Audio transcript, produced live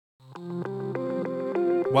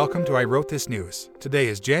Welcome to I Wrote This News. Today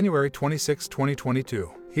is January 26, 2022.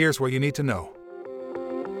 Here's what you need to know.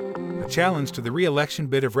 A challenge to the re-election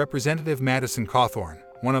bid of Representative Madison Cawthorn,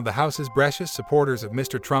 one of the House's brashest supporters of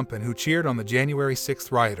Mr. Trump and who cheered on the January 6th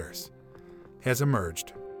rioters, has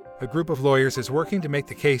emerged. A group of lawyers is working to make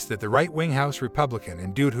the case that the right-wing House Republican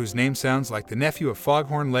and dude whose name sounds like the nephew of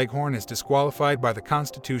Foghorn Leghorn is disqualified by the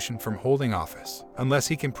Constitution from holding office, unless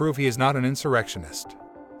he can prove he is not an insurrectionist.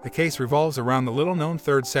 The case revolves around the little-known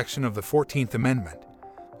third section of the 14th Amendment,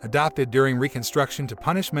 adopted during Reconstruction to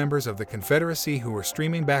punish members of the Confederacy who were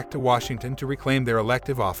streaming back to Washington to reclaim their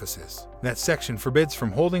elective offices. That section forbids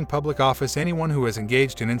from holding public office anyone who has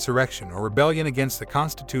engaged in insurrection or rebellion against the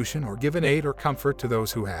Constitution or given aid or comfort to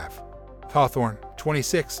those who have. Cawthorn,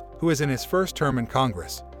 26, who is in his first term in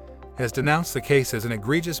Congress, has denounced the case as an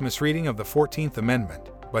egregious misreading of the 14th Amendment,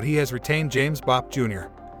 but he has retained James Bopp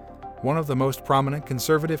Jr., one of the most prominent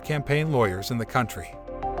conservative campaign lawyers in the country.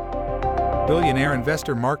 Billionaire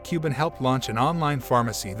investor Mark Cuban helped launch an online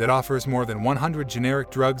pharmacy that offers more than 100 generic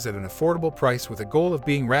drugs at an affordable price with a goal of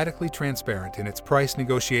being radically transparent in its price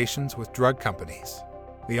negotiations with drug companies.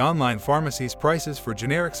 The online pharmacy's prices for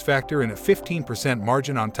generics factor in a 15%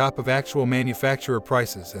 margin on top of actual manufacturer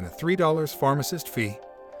prices and a $3 pharmacist fee,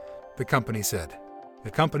 the company said. The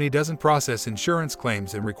company doesn't process insurance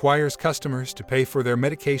claims and requires customers to pay for their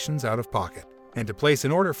medications out of pocket. And to place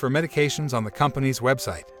an order for medications on the company's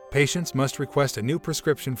website, patients must request a new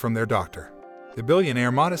prescription from their doctor. The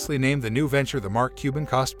billionaire modestly named the new venture the Mark Cuban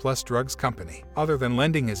Cost Plus Drugs Company. Other than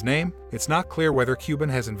lending his name, it's not clear whether Cuban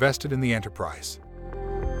has invested in the enterprise.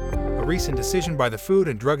 A recent decision by the Food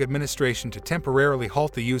and Drug Administration to temporarily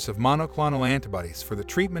halt the use of monoclonal antibodies for the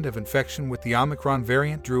treatment of infection with the Omicron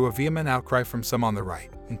variant drew a vehement outcry from some on the right,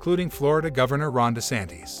 including Florida Governor Ron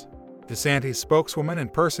DeSantis. DeSantis' spokeswoman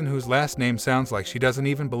and person whose last name sounds like she doesn't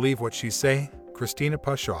even believe what she's saying, Christina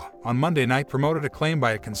Pushaw, on Monday night promoted a claim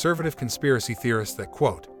by a conservative conspiracy theorist that,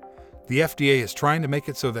 quote, the FDA is trying to make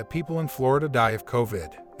it so that people in Florida die of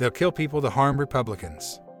COVID. They'll kill people to harm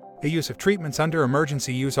Republicans. The use of treatments under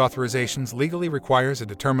emergency use authorizations legally requires a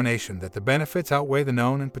determination that the benefits outweigh the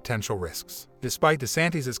known and potential risks. Despite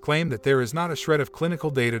DeSantis' claim that there is not a shred of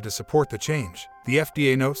clinical data to support the change, the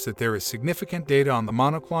FDA notes that there is significant data on the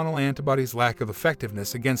monoclonal antibodies' lack of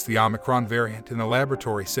effectiveness against the Omicron variant in a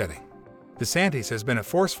laboratory setting. DeSantis has been a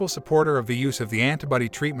forceful supporter of the use of the antibody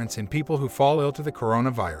treatments in people who fall ill to the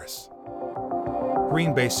coronavirus.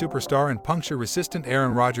 Green Bay superstar and puncture-resistant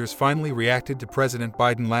Aaron Rodgers finally reacted to President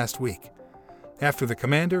Biden last week, after the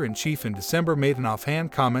commander-in-chief in December made an offhand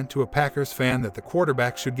comment to a Packers fan that the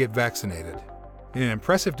quarterback should get vaccinated. In an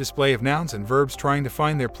impressive display of nouns and verbs trying to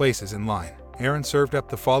find their places in line, Aaron served up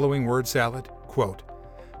the following word salad, quote,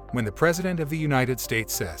 when the President of the United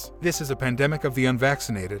States says, this is a pandemic of the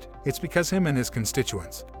unvaccinated, it's because him and his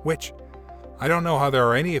constituents, which, I don't know how there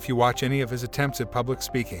are any if you watch any of his attempts at public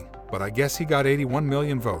speaking, but I guess he got 81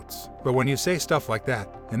 million votes. But when you say stuff like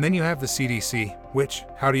that, and then you have the CDC, which,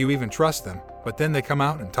 how do you even trust them? But then they come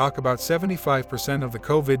out and talk about 75% of the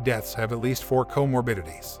COVID deaths have at least 4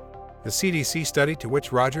 comorbidities. The CDC study to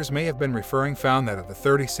which Rodgers may have been referring found that of the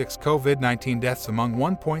 36 COVID-19 deaths among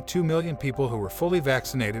 1.2 million people who were fully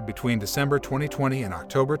vaccinated between December 2020 and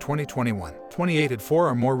October 2021, 28 had 4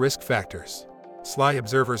 or more risk factors. Sly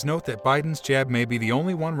observers note that Biden's jab may be the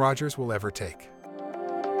only one Rodgers will ever take.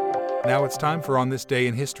 Now it's time for On This Day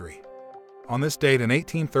in History. On this date in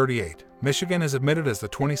 1838, Michigan is admitted as the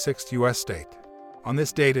 26th U.S. state. On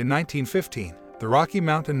this date in 1915, the Rocky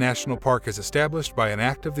Mountain National Park is established by an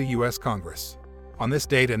act of the U.S. Congress. On this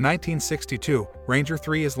date in 1962, Ranger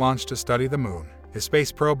 3 is launched to study the moon. The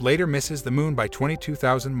space probe later misses the moon by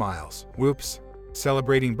 22,000 miles. Whoops.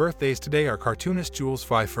 Celebrating birthdays today are cartoonist Jules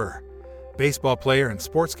Pfeiffer, baseball player and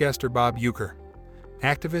sportscaster Bob Uecker,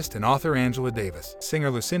 activist and author Angela Davis, singer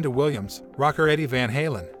Lucinda Williams, rocker Eddie Van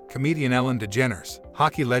Halen, comedian Ellen DeGeneres,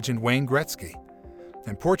 hockey legend Wayne Gretzky,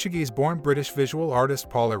 and Portuguese-born British visual artist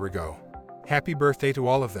Paul Arrigo. Happy birthday to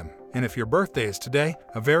all of them, and if your birthday is today,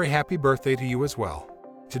 a very happy birthday to you as well.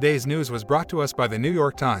 Today's news was brought to us by the New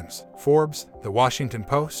York Times, Forbes, The Washington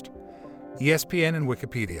Post, ESPN, and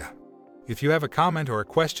Wikipedia. If you have a comment or a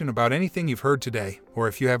question about anything you've heard today, or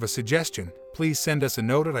if you have a suggestion, please send us a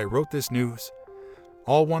note at I Wrote This News,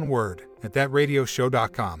 all one word, at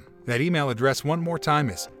thatradioshow.com. That email address one more time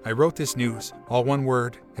is I Wrote This News, all one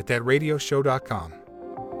word, at thatradioshow.com.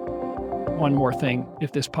 One more thing,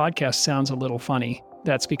 if this podcast sounds a little funny,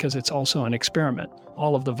 that's because it's also an experiment.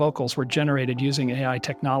 All of the vocals were generated using AI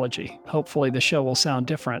technology. Hopefully the show will sound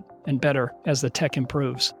different and better as the tech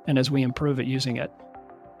improves and as we improve at using it.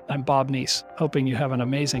 I'm Bob Neese, hoping you have an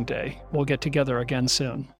amazing day. We'll get together again soon.